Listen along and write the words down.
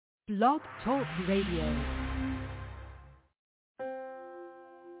Blog Talk Radio.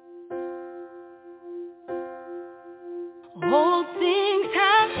 All things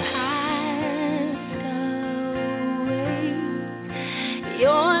have passed away.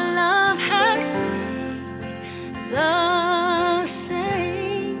 Your love has stayed the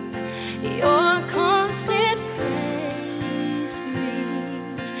same. Your constant praise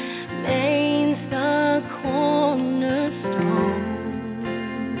remains the cornerstone.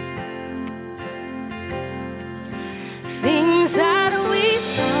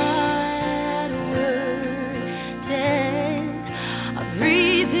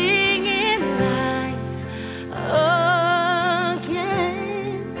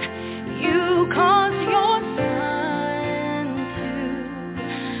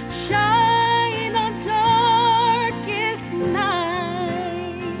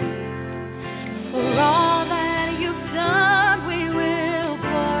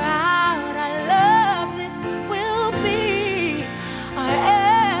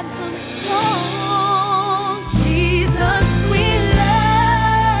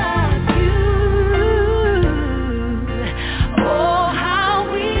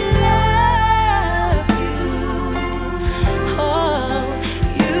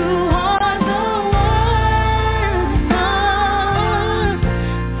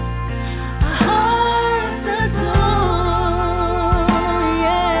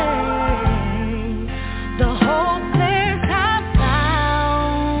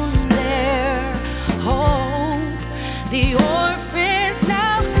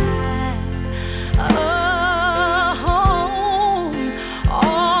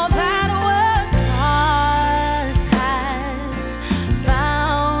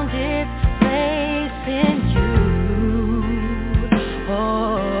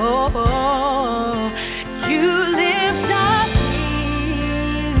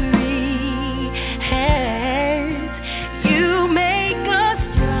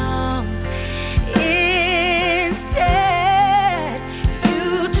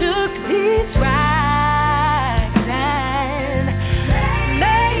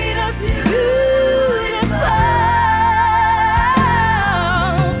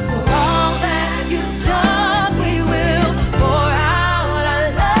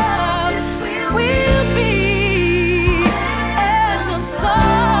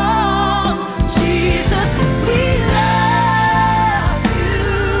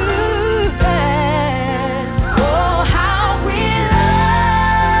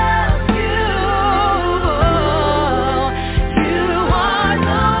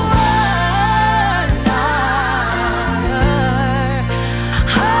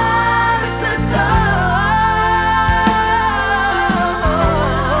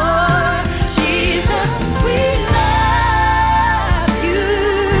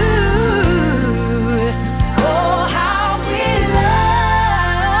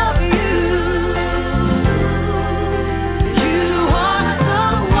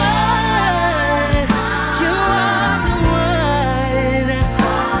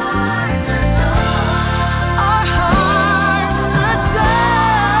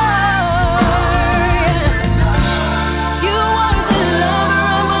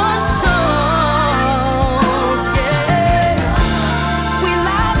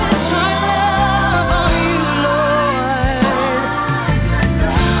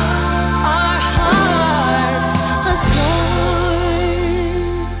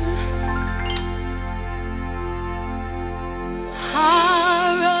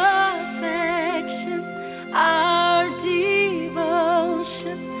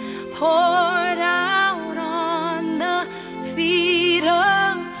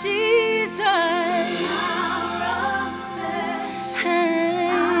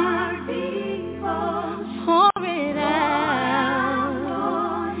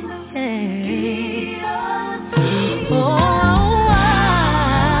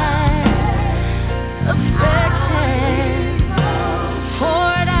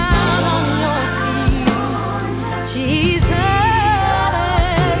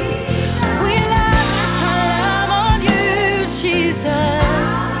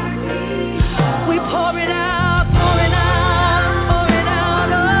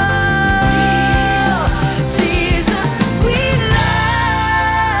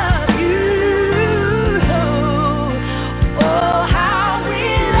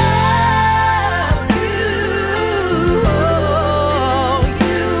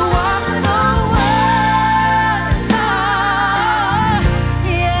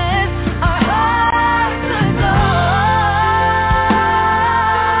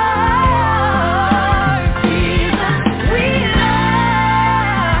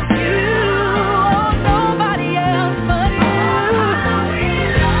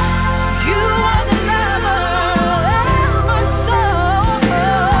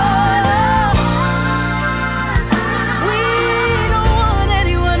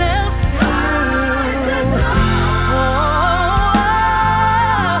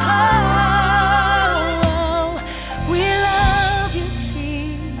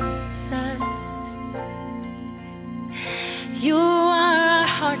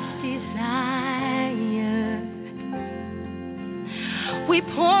 We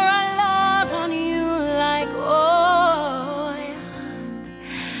pour our love on you like oil.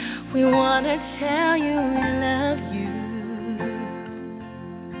 We want to tell you we love you.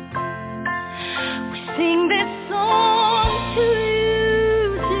 We sing this song to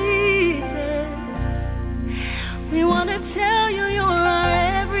you, Jesus. We want to tell you you're our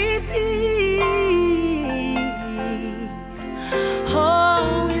everything.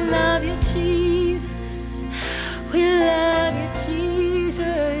 Oh, we love you, Jesus. We love you,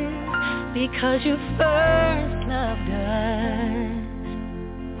 Jesus, because you first loved us.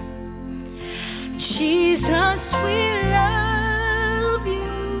 Jesus, we love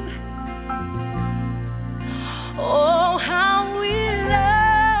you. Oh, how we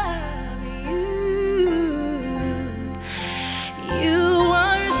love you. You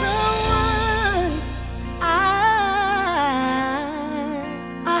are the one our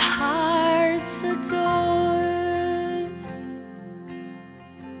hearts adore.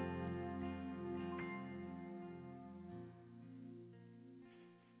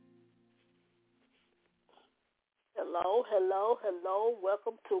 Hello, hello, hello.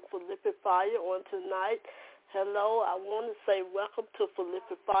 Welcome to Prolific Fire on tonight. Hello, I want to say welcome to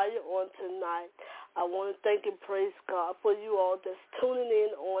Prolific Fire on tonight. I want to thank and praise God for you all that's tuning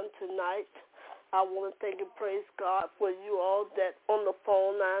in on tonight. I want to thank and praise God for you all that on the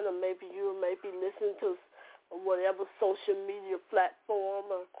phone line, or maybe you may be listening to whatever social media platform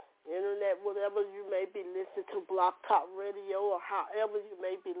or internet, whatever you may be listening to, Block Talk Radio, or however you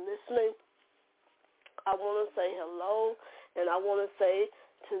may be listening. I want to say hello, and I want to say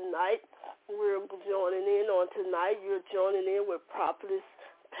tonight we're joining in on tonight. You're joining in with Prophetess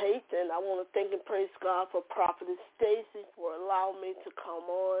Pate, and I want to thank and praise God for Prophetess Stacy for allowing me to come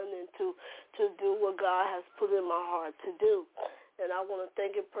on and to do what God has put in my heart to do. And I want to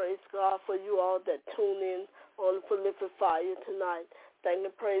thank and praise God for you all that tune in on Prolific Fire tonight. Thank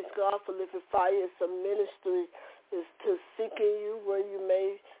and praise God for Prolific Fire. It's a ministry, is to seeking you where you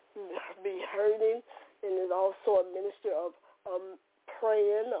may be hurting. And it's also a ministry of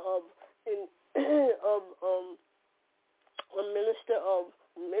praying, a minister of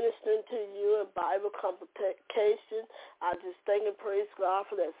ministering to you in Bible complication. I just thank and praise God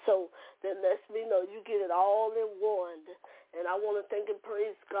for that. So that lets me know you get it all in one. And I want to thank and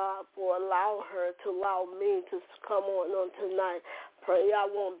praise God for allowing me to come on tonight. Pray I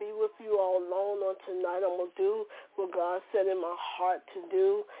won't be with you all alone on tonight. I'm going to do what God said in my heart to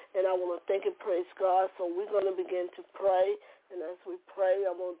do, and I want to thank and praise God. So we're going to begin to pray, and as we pray,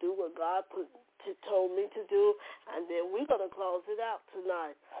 I'm going to do what God told me to do, and then we're going to close it out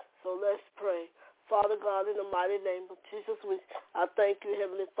tonight. So let's pray. Father God, in the mighty name of Jesus, I thank you,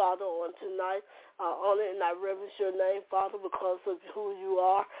 Heavenly Father, on tonight. I honor and I reverence your name, Father, because of who you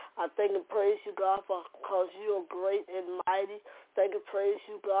are. I thank and praise you, God, because you are great and mighty. Thank and praise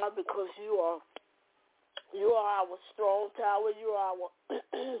you, God, because you are our strong tower. You are our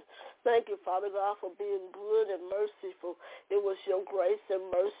thank you, Father God, for being good and merciful. It was your grace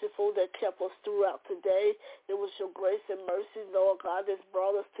and merciful that kept us throughout today. It was your grace and mercy, Lord God, that's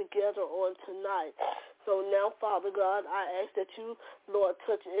brought us together on tonight. So now, Father God, I ask that you, Lord,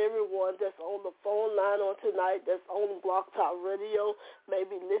 touch everyone that's on the phone line on tonight, that's on Block Talk Radio,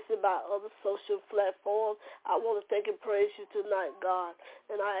 maybe listened by other social platforms. I want to thank and praise you tonight, God.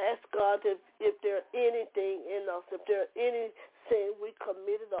 And I ask, God, that if there's anything in us, if there's any sin we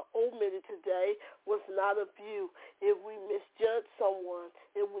committed or omitted today was not of you, if we misjudged someone,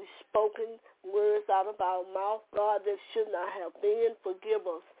 if we spoken words out of our mouth, God, that should not have been, forgive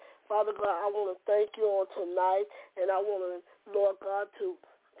us. Father God, I want to thank you on tonight, and I want to, Lord God, to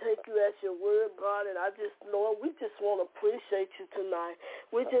take you at your word, God, and Lord, we just want to appreciate you tonight.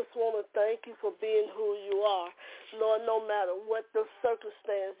 We just want to thank you for being who you are. Lord, no matter what the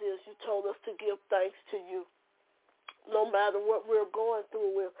circumstance is, you told us to give thanks to you. No matter what we're going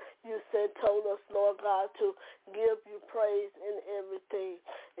through with, you told us, Lord God, to give you praise in everything.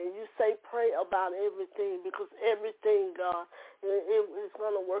 And you say pray about everything, because everything, God, it's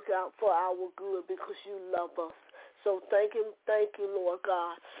going to work out for our good because you love us. So thank you, Lord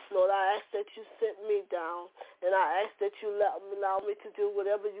God. Lord, I ask that you sent me down, and I ask that you allow me to do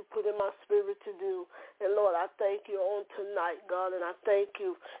whatever you put in my spirit to do. And, Lord, I thank you on tonight, God, and I thank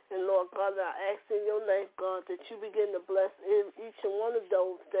you. And, Lord God, I ask in your name, God, that you begin to bless each and one of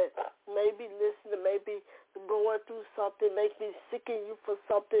those that may be listening, may be going through something, may be seeking you for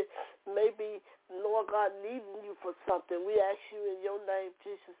something, maybe, Lord God, needing you for something. We ask you in your name,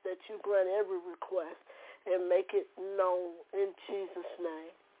 Jesus, that you grant every request and make it known in Jesus'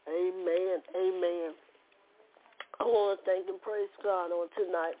 name. Amen. Amen. I want to thank and praise God on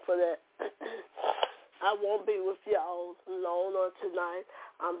tonight for that. I won't be with y'all alone on tonight.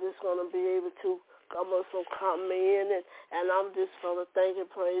 I'm just going to be able to come in, and I'm just going to thank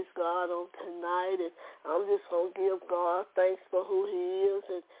and praise God on tonight, and I'm just going to give God thanks for who he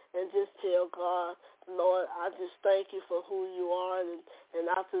is, and just tell God, Lord, I just thank you for who you are, and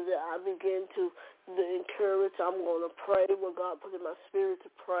after that I begin to encourage. I'm going to pray what God put in my spirit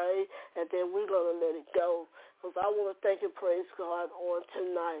to pray, and then we're going to let it go, because I want to thank and praise God on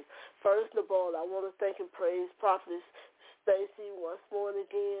tonight. First of all, I want to thank and praise Prophetess Stacy once more and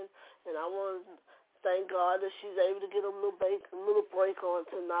again, and I want to thank God that she's able to get a little break on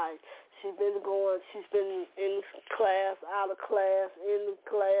tonight. She's been in class, out of class, in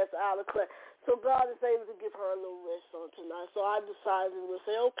class, out of class. So God is able to give her a little rest on tonight. So I decided to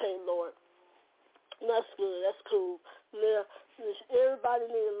say, okay, Lord, that's good, that's cool. Now, everybody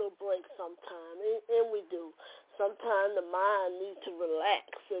needs a little break sometime, and we do. Sometimes the mind needs to relax,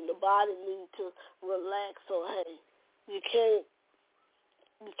 and the body needs to relax. So, hey, you can't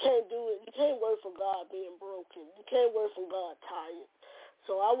do it. You can't work for God being broken. You can't work for God tired.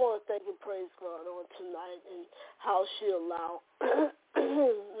 So I want to thank and praise God on tonight and how she allowed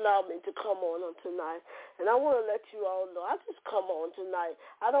me to come on tonight. And I want to let you all know, I just come on tonight.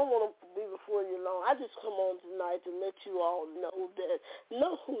 I don't want to be before you long. I just come on tonight to let you all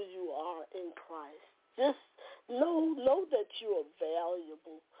know who you are in Christ. Just know that you are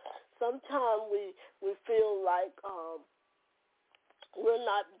valuable. Sometimes we feel like we're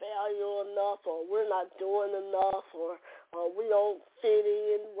not valuable enough, or we're not doing enough, or we don't fit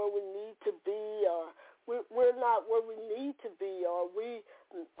in where we need to be, or we're not where we need to be, or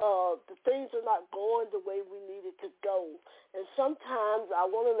the things are not going the way we need it to go. And sometimes I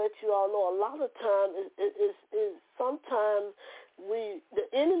want to let you all know, a lot of times sometimes the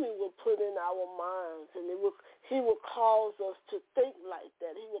enemy will put in our minds, and he will cause us to think like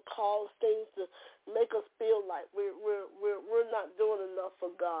that. He will cause things to make us feel like we're not doing enough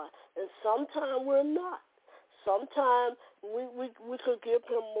for God, and sometimes we're not. Sometimes we could give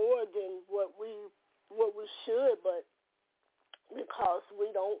him more than what we should, but because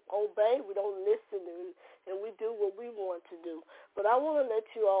we don't obey, we don't listen, and we do what we want to do. But I want to let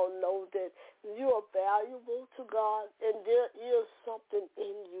you all know that you are valuable to God, and there is something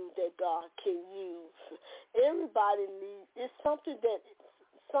in you that God can use. Everybody needs, it's something that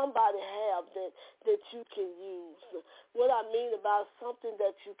somebody have that you can use. What I mean about something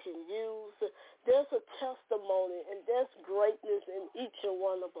that you can use, there's a testimony, and there's greatness in each and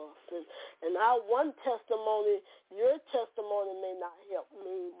one of us. And our one testimony, your testimony may not help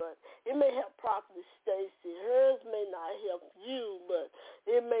me, but it may help Prophetess Stacy. Hers may not help you, but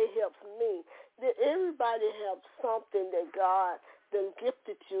it may help me. Everybody have something that God then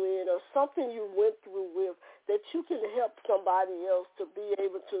gifted you in, or something you went through with, that you can help somebody else to be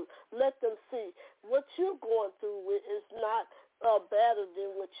able to let them see what you're going through with is not better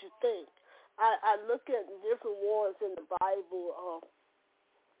than what you think. I look at different ones in the Bible,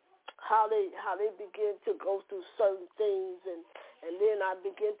 how they begin to go through certain things, and then I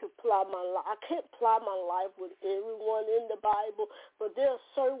begin to plot my life. I can't plot my life with everyone in the Bible, but there are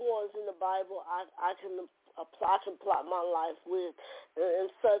certain ones in the Bible I can plot my life with,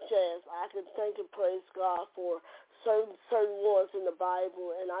 and such as I can thank and praise God for certain ones in the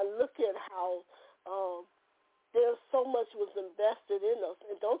Bible, and I look at how there's so much was invested in us.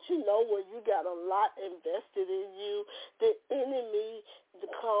 And don't you know, when you got a lot invested in you, the enemy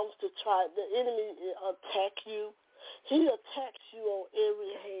attack you. He attacks you on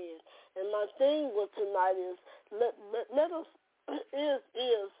every hand. And my thing with tonight is let us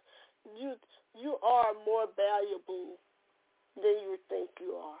you are more valuable than you think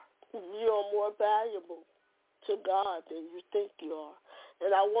you are. You are more valuable to God than you think you are.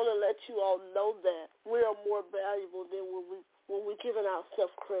 And I want to let you all know that we are more valuable than when we're giving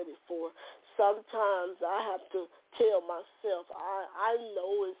ourselves credit for. Sometimes I have to tell myself, I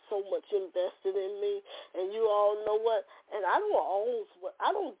know it's so much invested in me, and you all know what, and I don't always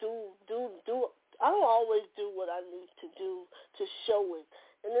do what I need to do to show it.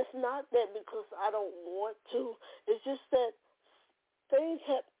 And it's not that because I don't want to. It's just that things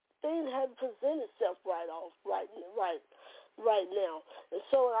haven't presented itself right now. And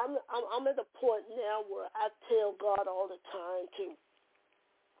so I'm at a point now where I tell God all the time to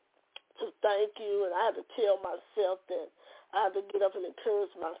thank you, and I have to tell myself that I have to get up and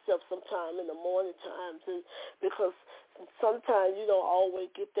encourage myself sometime in the morning times, and because sometimes you don't always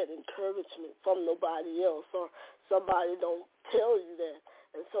get that encouragement from nobody else, or somebody don't tell you that.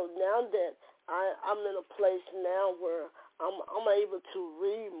 And so now that I'm in a place now where I'm able to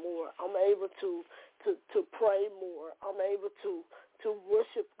read more, I'm able to pray more, I'm able to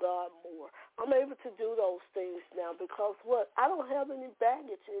worship God God more. I'm able to do those things now because what? I don't have any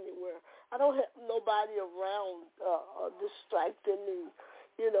baggage anywhere. I don't have nobody around distracting me.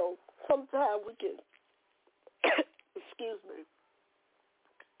 You know, sometimes we can, excuse me,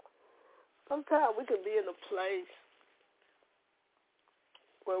 sometimes we can be in a place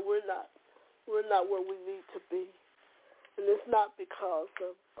where we're not where we need to be. And it's not because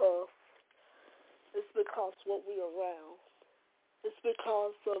of us. It's because what we're around. It's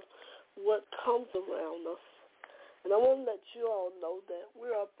because of what comes around us. And I want to let you all know that we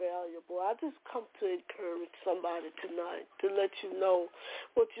are valuable. I just come to encourage somebody tonight to let you know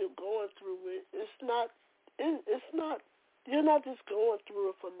what you're going through. It's not, you're not just going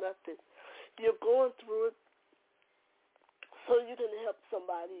through it for nothing. You're going through it so you can help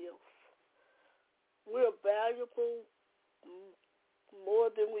somebody else. We're valuable more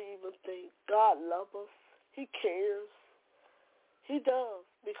than we even think. God loves us. He cares. He does.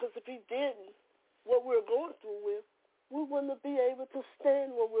 Because if he didn't, what we're going through with, we wouldn't be able to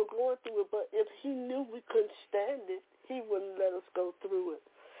stand what we're going through it. But if he knew we couldn't stand it, he wouldn't let us go through it.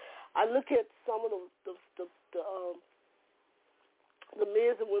 I look at some of the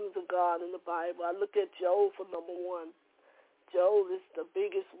men and women of God in the Bible. I look at Job for number one. Job is the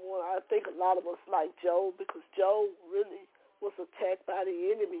biggest one. I think a lot of us like Job because Job really was attacked by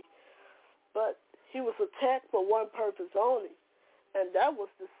the enemy. But he was attacked for one purpose only, and that was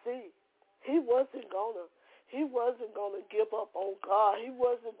to see. He wasn't gonna give up on God. He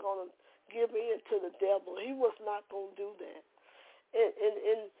wasn't gonna give in to the devil. He was not gonna do that.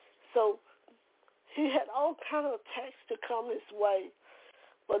 And so he had all kind of attacks to come his way.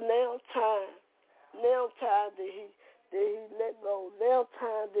 But now time that he let go. Now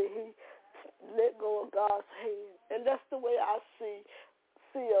time that he let go of God's hand. And that's the way I see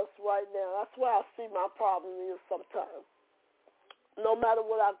us right now. That's why I see my problem is sometimes. No matter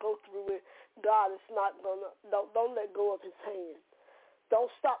what I go through with, God is not gonna don't let go of his hand.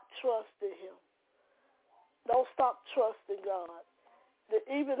 Don't stop trusting him. Don't stop trusting God.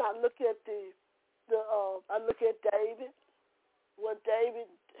 Even I look at I look at David, what David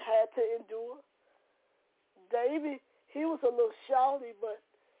had to endure. David, he was a little shouty, but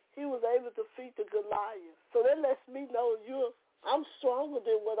he was able to defeat the Goliath. So that lets me know I'm stronger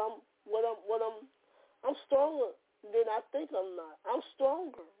than I'm stronger than I think I'm not. I'm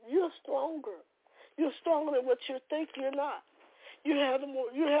stronger. You're stronger. You're stronger than what you think you're not. You have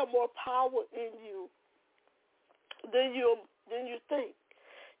more power in you than you think.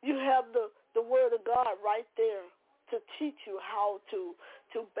 You have the word of God right there to teach you how to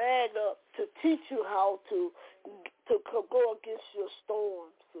bag up, to teach you how to go against your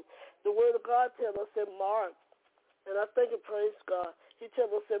storms. The word of God tells us in Mark, and I think and praise God, he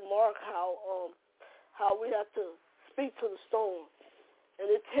tells us in Mark how we have to speak to the storm. And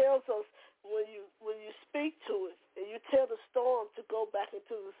it tells us when you speak to it and you tell the storm to go back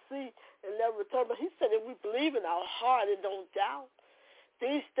into the sea and never return. But he said if we believe in our heart and don't doubt,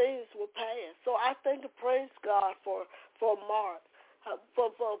 these things will pass. So I thank and praise God for Mark,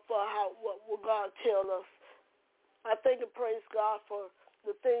 for how what God tells us. I thank and praise God for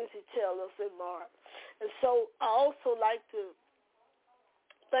the things he tells us in Mark. And so I also like to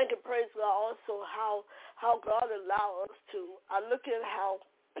thank and praise God also how God allowed us to. I look at how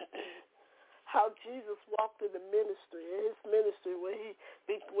Jesus walked in his ministry when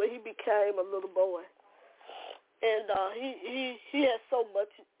he became a little boy. And he had so much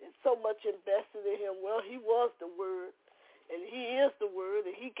invested in him. Well, he was the Word, and he is the Word,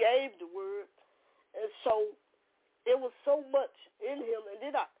 and he gave the Word. And so it was so much in him. And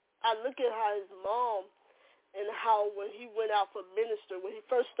then I look at how his mom and how when he went out for ministry, when he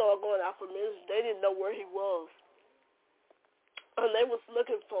first started going out for ministry, they didn't know where he was. And they was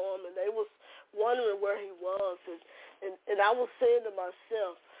looking for him, and they was wondering where he was. And I was saying to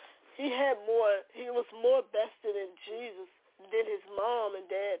myself, he was more vested in Jesus than his mom and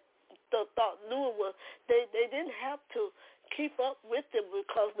dad knew it was. They didn't have to keep up with him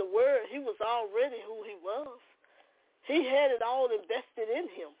because the Word, he was already who he was. He had it all invested in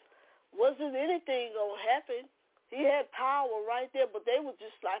him. Wasn't anything going to happen. He had power right there, but they were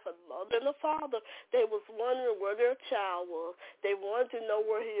just like a mother and a father. They was wondering where their child was. They wanted to know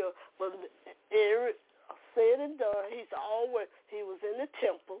where he was. But said and done, he was in the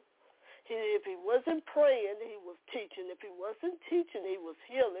temple. If he wasn't praying, he was teaching. If he wasn't teaching, he was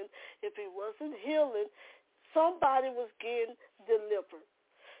healing. If he wasn't healing, somebody was getting delivered.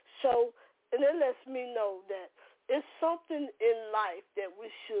 So, and it lets me know that it's something in life that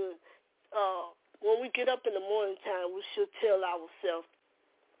we should, when we get up in the morning time, we should tell ourselves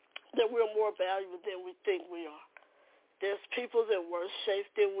that we're more valuable than we think we are. There's people in worse shape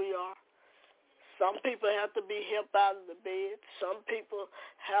than we are. Some people have to be helped out of the bed. Some people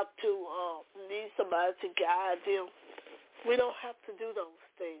have to need somebody to guide them. We don't have to do those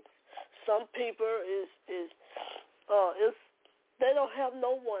things. Some people they don't have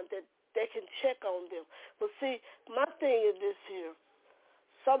no one that they can check on them. But see, my thing is this here.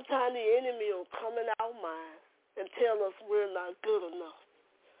 Sometimes the enemy will come in our minds and tell us we're not good enough,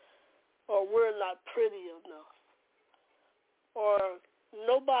 or we're not pretty enough, or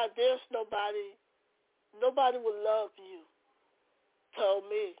there's nobody would love you. Told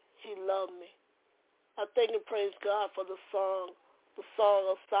me he loved me. I thank and praise God for the Song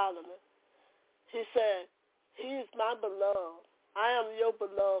of Solomon. He said, he is my beloved. I am your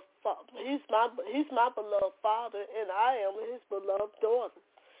beloved father. He's my beloved father, and I am his beloved daughter.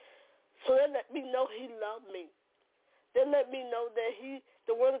 So that let me know he loved me. That let me know that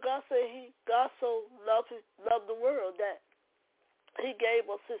the word of God said God so loved the world that he gave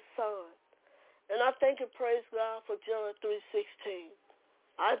us his son. And I thank and praise God for John 3:16.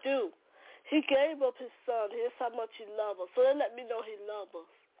 I do. He gave up his son. Here's how much he loved us. So that let me know he loved us.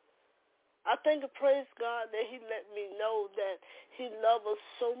 I thank and praise God that he let me know that he loves us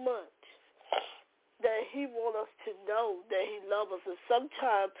so much that he wants us to know that he loves us. And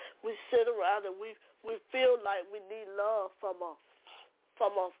sometimes we sit around and we feel like we need love from a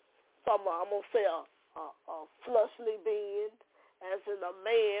I'm gonna say a fleshly being, as in a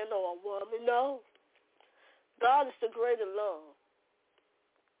man or a woman. No. God is the greater love.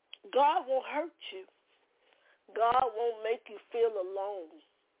 God won't hurt you. God won't make you feel alone.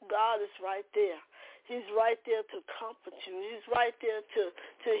 God is right there. He's right there to comfort you. He's right there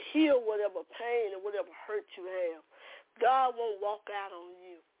to heal whatever pain and whatever hurt you have. God won't walk out on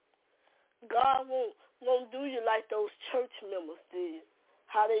you. God won't do you like those church members did.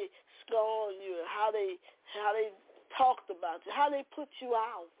 How they scorned you and how they talked about you, how they put you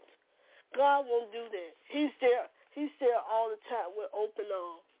out. God won't do that. He's there all the time with open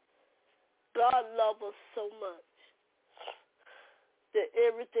arms. God loves us so much that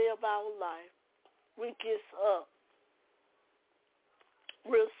every day of our life we get up.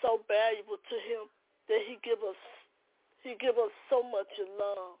 We're so valuable to him that he give us so much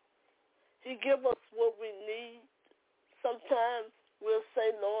love. He give us what we need. Sometimes we'll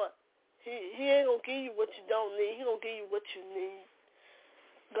say, Lord, he ain't going to give you what you don't need. He going to give you what you need.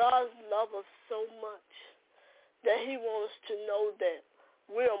 God loves us so much that he wants us to know that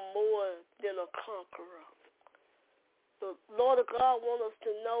we're more than a conqueror. The Lord of God wants us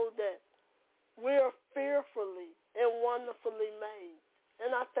to know that we're fearfully and wonderfully made.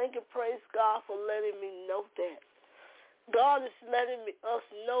 And I thank and praise God for letting me know that. God is letting us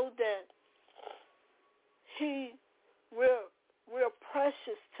know that we're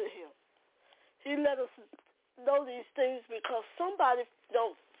precious to him. He let us know these things because nobody is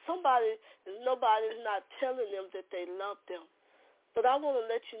not telling them that they love them. But I want to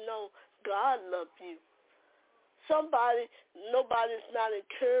let you know God loves you. Nobody's not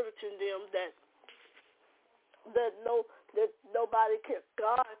encouraging them that nobody cares.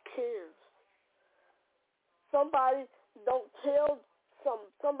 God cares. Somebody's loved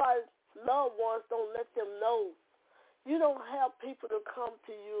ones don't let them know. You don't have people to come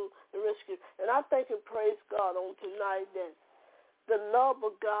to you and rescue. And I thank and praise God on tonight that the love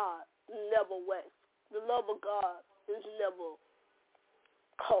of God never waxes. The love of God is never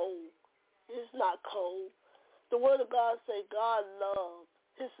cold. It's not cold. The word of God says God loves.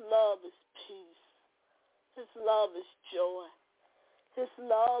 His love is peace. His love is joy. His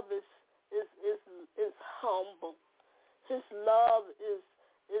love is humble. His love is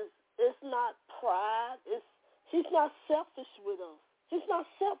not pride. He's not selfish with us. He's not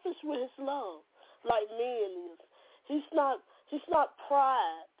selfish with his love like men is. He's not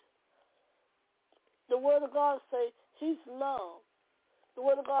pride. The word of God says he's love. The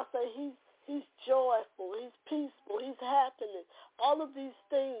word of God says he's joyful, he's peaceful, he's happiness. All of these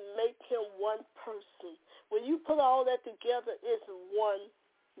things make him one person. When you put all that together, it's one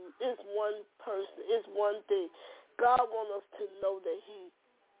person, it's one thing. God wants us to know that he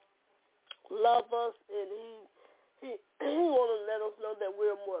loves us, and he wants to let us know that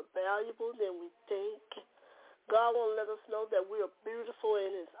we're more valuable than we think. God wants to let us know that we are beautiful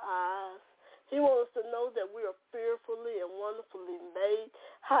in his eyes. He wants us to know that we are fearfully and wonderfully made.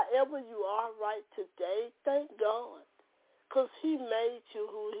 However you are right today, thank God, because he made you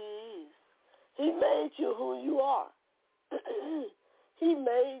who he is. He made you who you are. He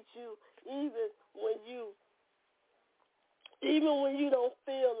made you even when you don't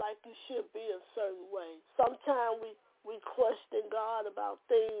feel like you should be a certain way. Sometimes we question God about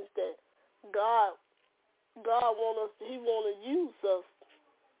things that God God He want to use us.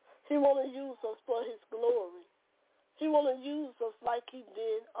 He want to use us for His glory. He want to use us like He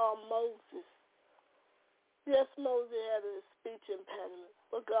did Moses. Yes, Moses had a speech impediment,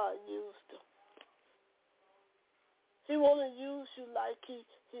 but God used him. He want to use you like he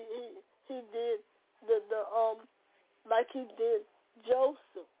did like He did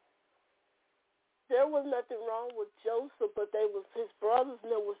Joseph. There was nothing wrong with Joseph, but his brothers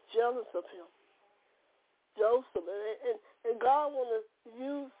and them was jealous of him. Joseph, and God want to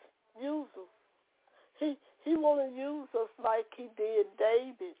use us. He want to use us like He did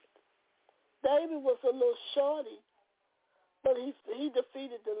David. David was a little shorty, but he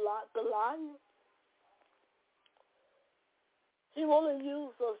defeated Goliath. He want to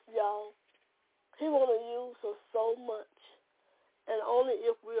use us, y'all. He want to use us so much, and only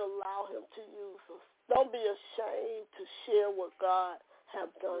if we allow Him to use us. Don't be ashamed to share what God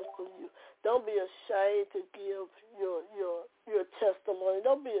have done for you. Don't be ashamed to give your testimony.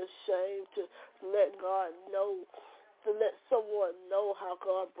 Don't be ashamed to let God know, to let someone know how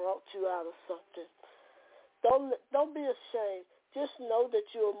God brought you out of something. Don't be ashamed. Just know that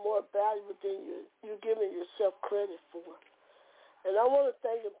you are more valuable than you're giving yourself credit for. And I want to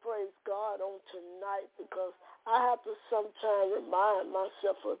thank and praise God on tonight, because I have to sometimes remind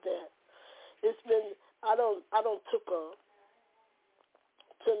myself of that. It's been, I don't took a,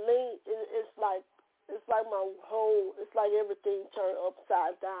 to me, it's like my whole, it's like everything turned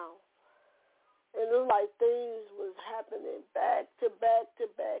upside down. And it's like things was happening back to back to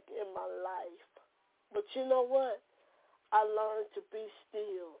back in my life. But you know what? I learned to be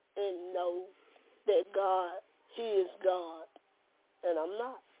still and know that God, He is God, and I'm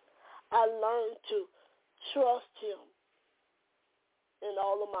not. I learned to trust Him in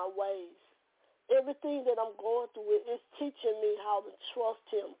all of my ways. Everything that I'm going through is teaching me how to trust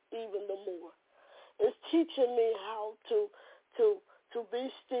Him even the more. It's teaching me how to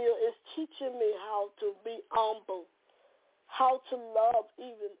be still. It's teaching me how to be humble, how to love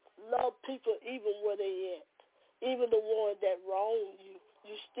people even where they at. Even the ones that wrong you,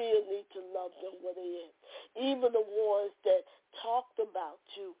 you still need to love them where they at. Even the ones that talked about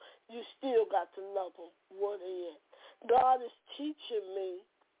you, you still got to love them where they at. God is teaching me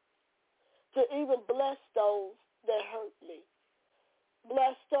to even bless those that hurt me.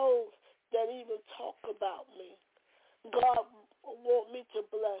 Bless those that even talk about me. God want me to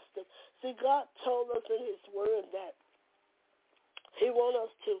bless them. See, God told us in His word that He want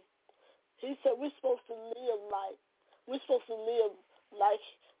us to. He said we're supposed to live where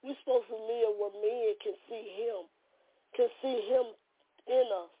men can see Him in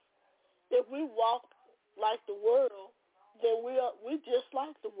us. If we walk like the world, then we just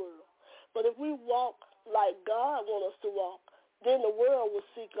like the world. But if we walk like God wants us to walk, then the world will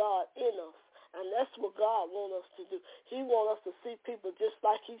see God in us. And that's what God wants us to do. He wants us to see people just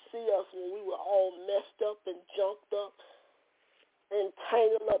like He see us when we were all messed up and junked up and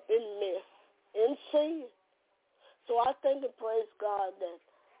tangled up in mess, in sin. So I thank and praise God that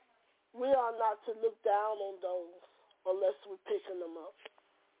we are not to look down on those unless we're picking them up.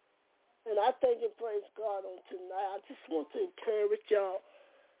 And I thank and praise God on tonight. I just want to encourage y'all.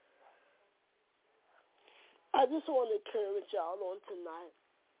 I just want to encourage y'all on tonight,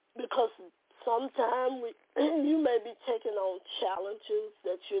 because sometimes you may be taking on challenges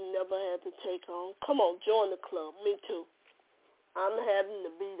that you never had to take on. Come on, join the club. Me too. I'm having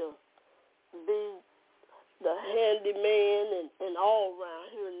to be the handyman and all around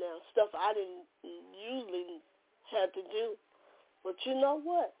here now. Stuff I didn't usually have to do. But you know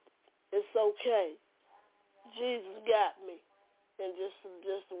what? It's okay. Jesus got me. And just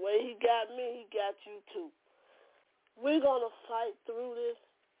the way He got me, He got you too. We're going to fight through this.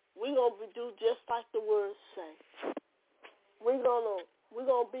 We're going to do just like the words say. We're going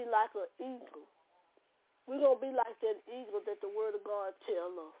to be like an eagle. We're going to be like that eagle that the Word of God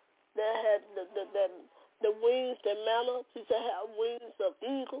tells us. That had the wings that mount up. He said have wings of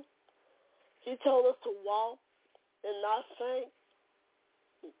eagle. He told us to walk and not faint.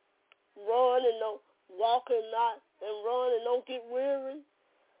 Run and don't walk and run and don't get weary.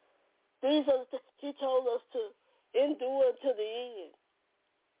 These are He told us to endure to the end.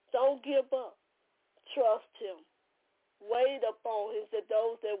 Don't give up. Trust Him. Wait upon Him. That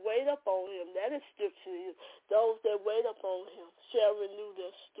those that wait upon Him, that is scripture. Those that wait upon Him shall renew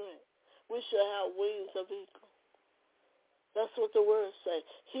their strength. We shall have wings of eagle. That's what the words say.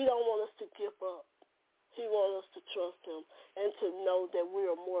 He don't want us to give up. He wants us to trust Him and to know that we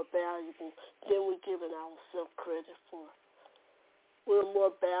are more valuable than we're giving ourselves credit for. We're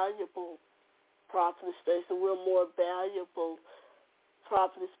more valuable, Prophetess Pate. We're more valuable,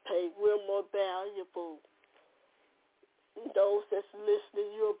 Prophetess Pate. We're more valuable, those that's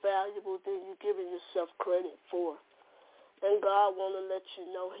listening, you're valuable than you're giving yourself credit for. And God want to let you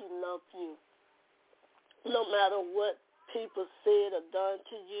know he loves you. No matter what people said or done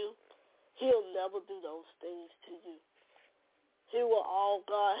to you, he'll never do those things to you. He will all,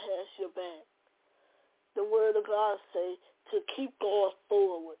 God has your back. The word of God say to keep going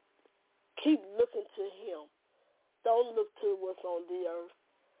forward. Keep looking to him. Don't look to what's on the earth.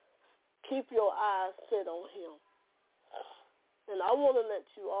 Keep your eyes set on him. And I want to let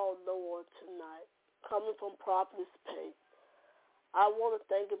you all know on tonight, coming from Prophetess Pate, I want to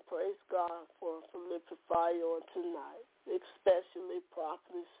thank and praise God for Philippians Fire on tonight, especially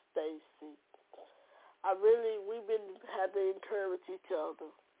Prophetess Stacy. We've been had to encourage each other,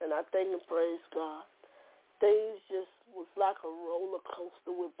 and I thank and praise God. Things just was like a roller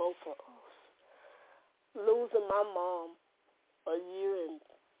coaster with both of us. Losing my mom a year and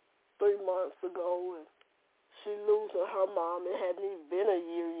 3 months ago, and she losing her mom. It hadn't even been a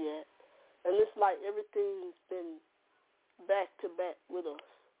year yet. And it's like everything's been back to back with us.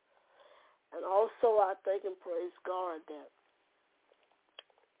 And also I thank and praise God that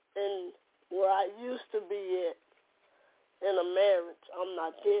in where I used to be at in a marriage, I'm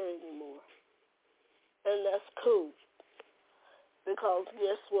not there anymore. And that's cool. Because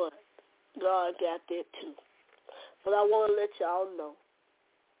guess what? God got that too. But I want to let y'all know,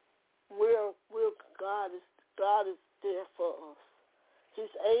 God is there for us.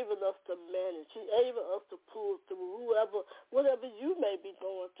 He's able us to manage. He's able us to pull through whatever you may be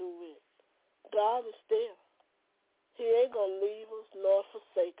going through with. God is there. He ain't going to leave us nor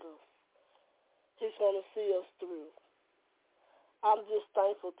forsake us. He's going to see us through. I'm just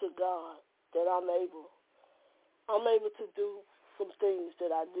thankful to God that I'm able to do some things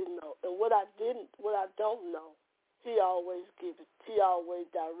that I didn't know. And what I don't know, he always gives it. He always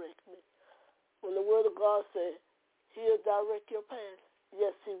directs me. When the word of God said, he'll direct your path,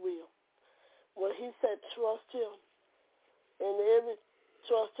 yes, he will. When he said trust him,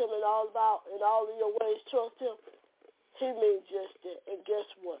 trust him in all of your ways, trust him, he means just that. And guess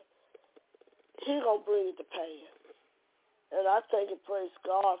what? He's going to bring it to pass. And I thank and praise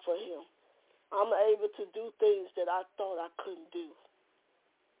God for him. I'm able to do things that I thought I couldn't do.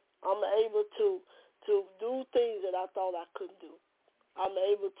 I'm able to do things that I thought I couldn't do. I'm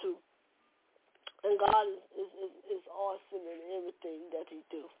able to. And God is awesome in everything that he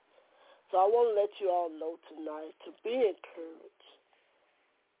do. So I want to let you all know tonight to be encouraged.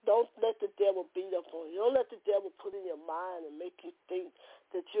 Don't let the devil beat up on you. Don't let the devil put in your mind and make you think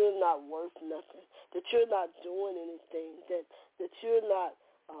that you're not worth nothing, that you're not doing anything, that you're not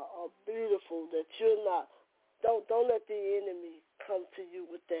beautiful, that you're not. Don't let the enemy come to you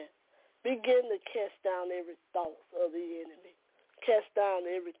with that. Begin to cast down every thought of the enemy. Cast down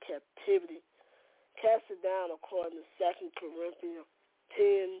every captivity. Cast it down according to 2 Corinthians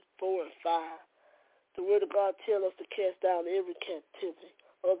 10, 4, and 5. The word of God tells us to cast down every captivity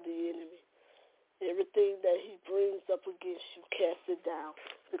of the enemy. Everything that he brings up against you, cast it down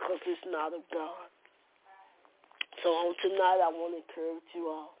because it's not of God. So on tonight, I want to encourage you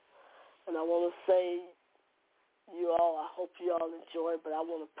all. And I want to say, you all, I hope you all enjoy, but I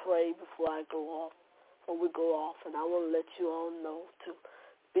want to pray before I go off, when we go off. And I want to let you all know to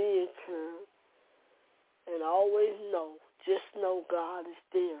be encouraged. And always know, just know God is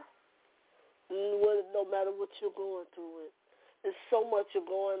there. No matter what you're going through it. There's so much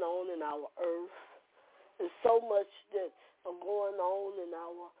going on in our earth. There's so much that are going on in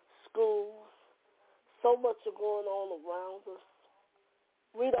our schools. So much are going on around us.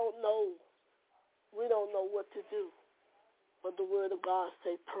 We don't know. We don't know what to do. But the word of God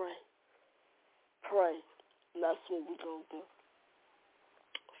say pray. Pray. And that's what we're going to do.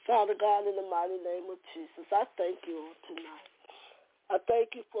 Father God, in the mighty name of Jesus, I thank you on tonight. I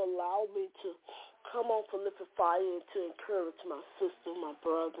thank you for allowing me to come on Philippians Fire and to encourage my sister, my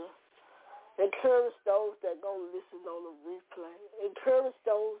brother. Encourage those that are going to listen on the replay. Encourage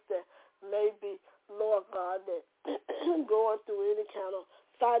those that may be, Lord God, that going through any kind of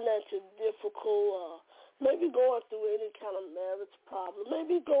financial difficult, maybe going through any kind of marriage problem,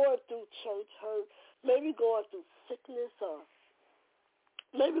 maybe going through church hurt, maybe going through sickness, or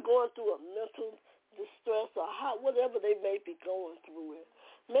maybe going through a mental distress, or whatever they may be going through it.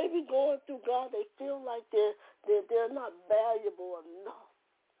 Maybe going through, God, they feel like they're not valuable enough.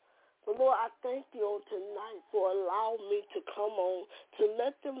 But Lord, I thank you on tonight for allowing me to come on to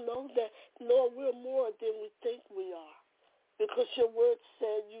let them know that, Lord, we're more than we think we are. Because your word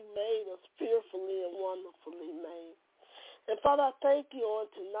said you made us fearfully and wonderfully made. And Father, I thank you on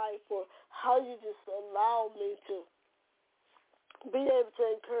tonight for how you just allowed me to be able to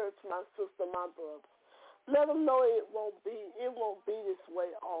encourage my sister, my brother. Let them know it won't be this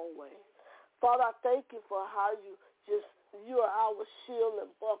way always. Father, I thank you for how you are our shield and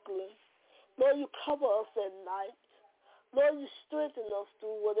buckler. Lord, you cover us at night. Lord, you strengthen us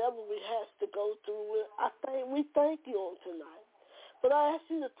through whatever we have to go through. We thank you on tonight. But I ask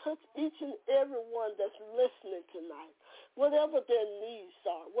you to touch each and every one that's listening tonight, whatever their needs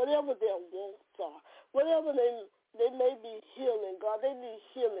are, whatever their wants are, whatever they may be healing, God, they need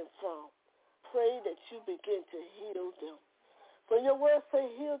healing from. Pray that you begin to heal them. For your word say,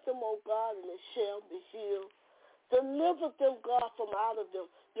 heal them, O God, and they shall be healed. Deliver them, God, from out of them.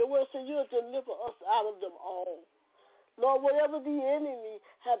 Your word says you'll deliver us out of them all. Lord, whatever the enemy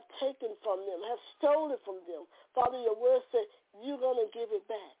have taken from them, have stolen from them, Father, your word says you're going to give it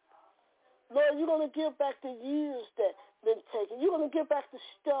back. Lord, you're going to give back the years that's been taken. You're going to give back the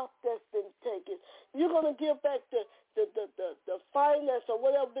stuff that's been taken. You're going to give back the finance or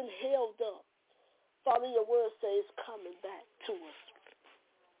whatever been held up. Father, your word says it's coming back to us.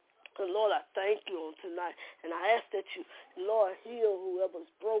 So, Lord, I thank you on tonight. And I ask that you, Lord, heal whoever's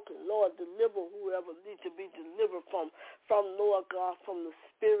broken. Lord, deliver whoever needs to be delivered from Lord God, from the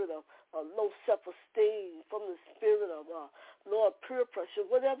spirit of low self-esteem, from the spirit of, Lord, peer pressure,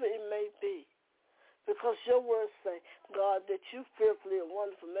 whatever it may be. Because your word say, God, that you fearfully and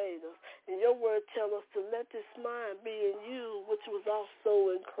wonderfully made us. And your word tell us to let this mind be in you, which was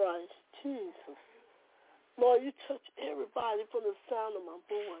also in Christ Jesus. Lord, you touch everybody from the sound of my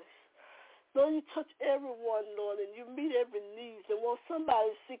voice. Lord, you touch everyone, Lord, and you meet every need. And when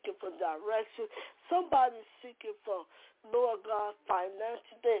somebody's seeking for direction, somebody's seeking for, Lord God,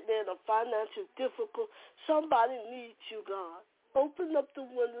 financial, they're in a financial difficult, somebody needs you, God. Open up the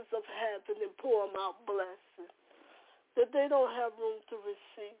windows of heaven and pour them out blessings that they don't have room to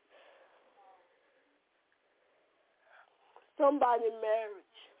receive. Somebody's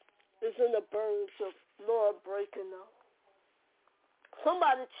marriage is in the verge of, Lord, breaking up.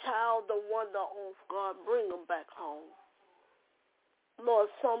 Somebody's child don't wander off, God, bring them back home. Lord,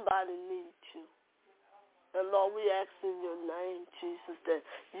 somebody needs you. And Lord, we ask in your name, Jesus, that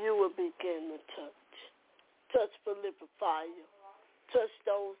you will begin to touch. Touch Philippi Fire. Touch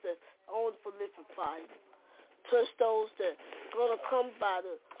those that own Philippi Fire. Touch those that going to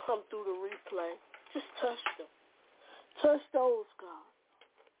come through the replay. Just touch them. Touch those, God.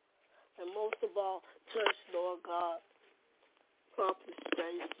 And most of all, touch, Lord God, Prophetess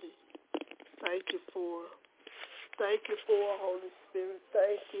Pate. Thank you for her. Thank you for her, Holy Spirit.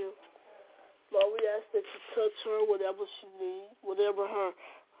 Thank you. Lord, we ask that you touch her, whatever she needs, whatever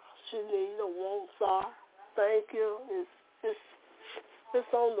she needs or wants are. Thank you.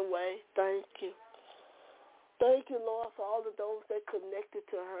 It's on the way. Thank you. Thank you, Lord, for all of those that connected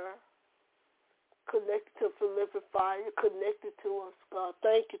to her, connected to Philippi Fire, connected to us, God.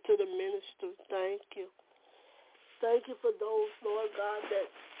 Thank you to the ministry. Thank you. Thank you for those, Lord God,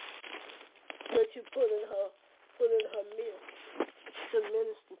 that you put in her midst to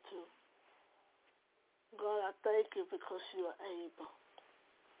minister to. God, I thank you because you are able.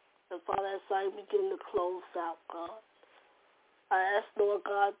 And Father, as I begin to close out, God, I ask, Lord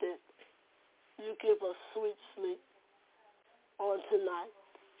God, that you give us sweet sleep on tonight.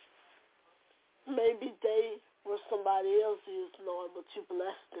 Maybe they were somebody else is, Lord, but you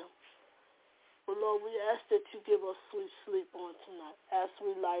bless them. But Lord, we ask that you give us sweet sleep on tonight as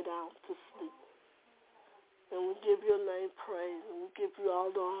we lie down to sleep. And we give your name praise, and we give you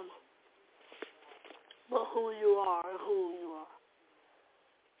all the honor for who you are and who you are.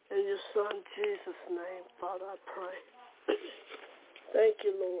 In your Son, Jesus' name, Father, I pray. Thank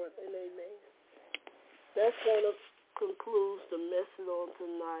you, Lord, and amen. That's going to conclude the message on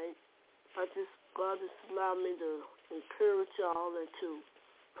tonight. God just allowed me to encourage y'all and to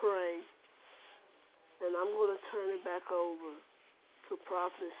pray. And I'm going to turn it back over to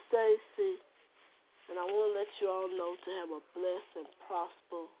Prophetess Stacy. And I want to let you all know to have a blessed and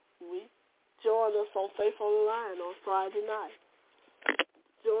prosperous week. Join us on Faith on the Line on Friday night.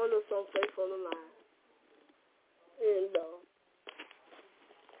 Join us on Faith on the Line. And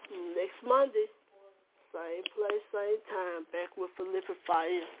next Monday, same place, same time, back with Philippi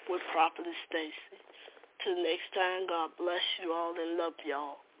Fire with Prophetess Stacy. Till next time, God bless you all and love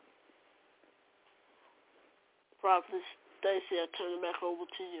y'all. Prophetess Stacy, I turn it back over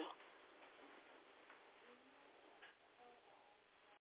to you.